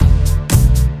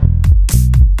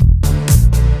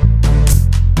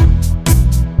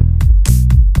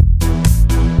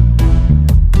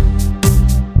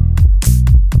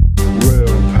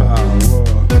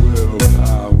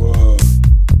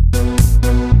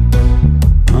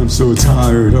so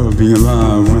tired of being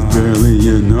alive with barely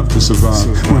enough to survive.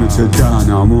 Wanted to die,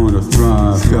 now I wanna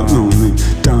thrive. Felt lonely,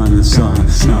 dying inside.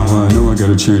 Now I know I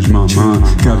gotta change my mind.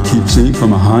 Gotta keep seeing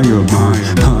from a higher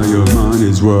mind. Higher mind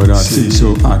is what I see,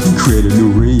 so I can create a new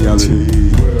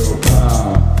reality.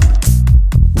 Willpower,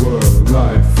 world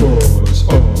life force,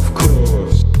 of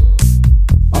course.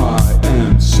 I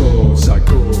am source, I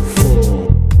go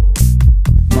for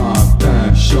my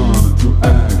passion through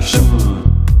action.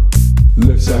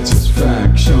 Live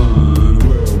satisfaction,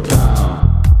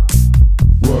 willpower,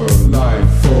 world life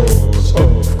force,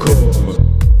 of course.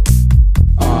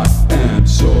 I am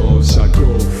source, I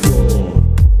go for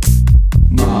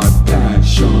my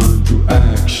passion through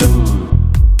action.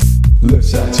 Live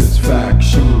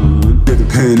satisfaction. Get the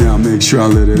pain out, make sure I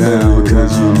let it out,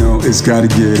 cause you know it's gotta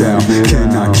get out.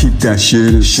 Cannot keep that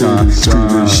shit inside.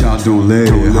 Screaming, shout, don't let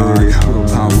it hide.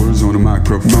 Powers on the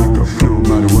microphone. No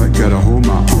matter what, gotta hold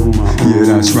my own. Yeah,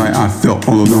 that's right, I felt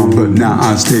all alone, but now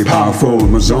I stay powerful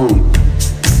in my zone.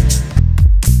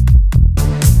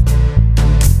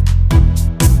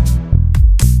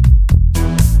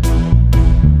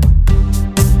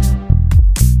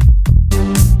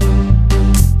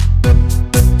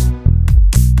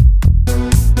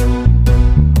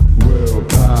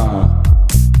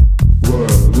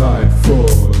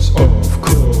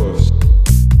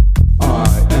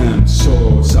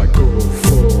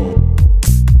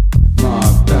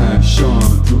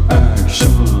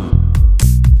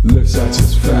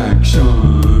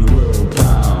 Satisfaction,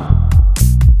 willpower,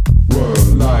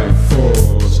 world life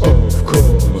force, of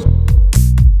course.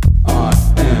 I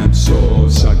am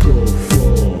source, I go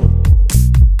for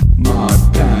my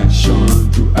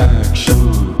passion through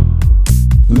action.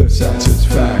 Live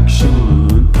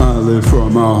satisfaction. I live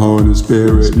from my heart and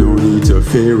spirit, no need to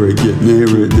fear it, get near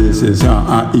it. This is how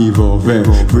I evolve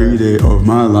every day of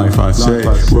my life. I say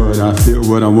what I feel,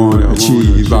 what I want to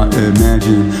achieve. I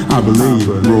imagine, I believe,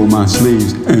 roll my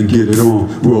sleeves and get it on.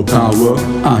 Willpower,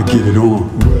 I get it on.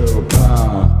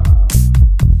 Willpower,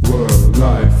 world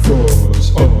life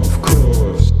force, of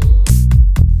course.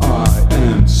 I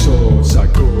am source, I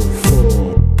go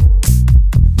for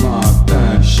my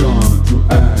passion through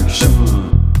action.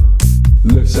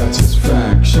 Live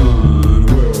satisfaction,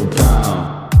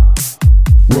 willpower,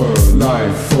 world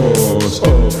life force,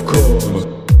 of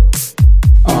course.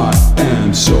 I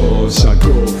am source, I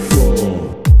go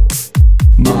for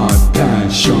my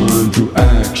passion through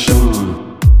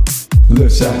action.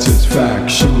 Live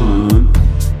satisfaction.